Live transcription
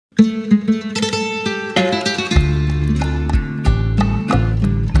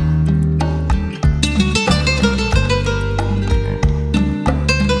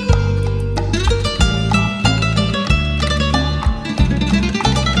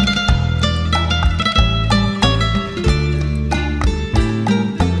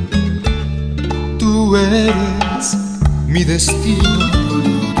destino.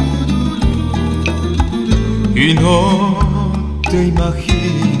 Y no te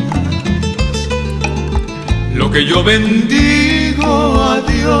imaginas lo que yo bendigo a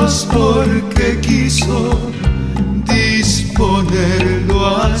Dios porque quiso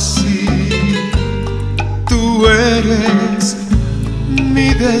disponerlo así. Tú eres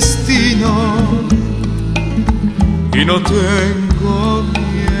mi destino y no tengo miedo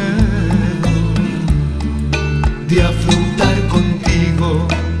de afrontar contigo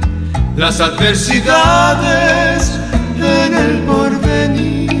las adversidades en el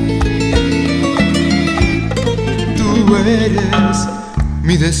porvenir. Tú eres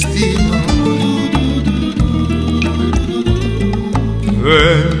mi destino,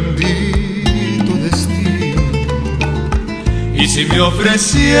 bendito destino. Y si me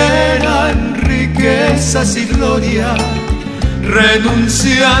ofrecieran riquezas y gloria,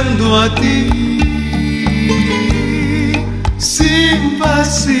 renunciando a ti, sin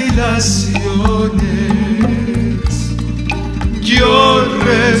vacilaciones, yo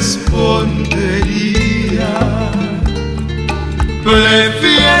respondería: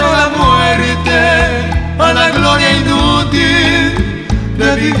 prefiero la muerte a la gloria inútil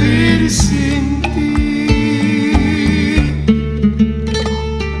de vivir sin ti.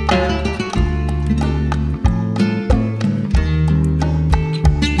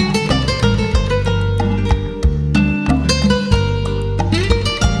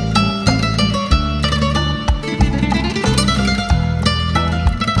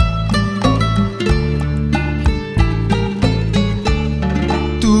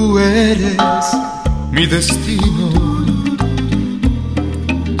 Tú eres mi destino,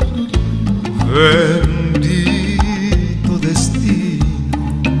 bendito destino.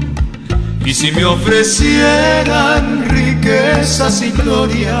 Y si me ofrecieran riquezas y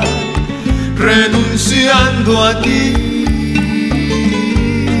gloria, renunciando a ti,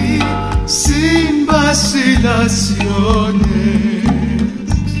 sin vacilaciones,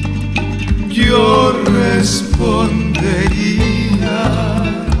 yo respondería: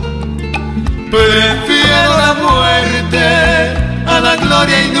 prefiero la muerte a la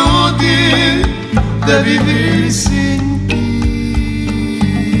gloria inútil de vivir sin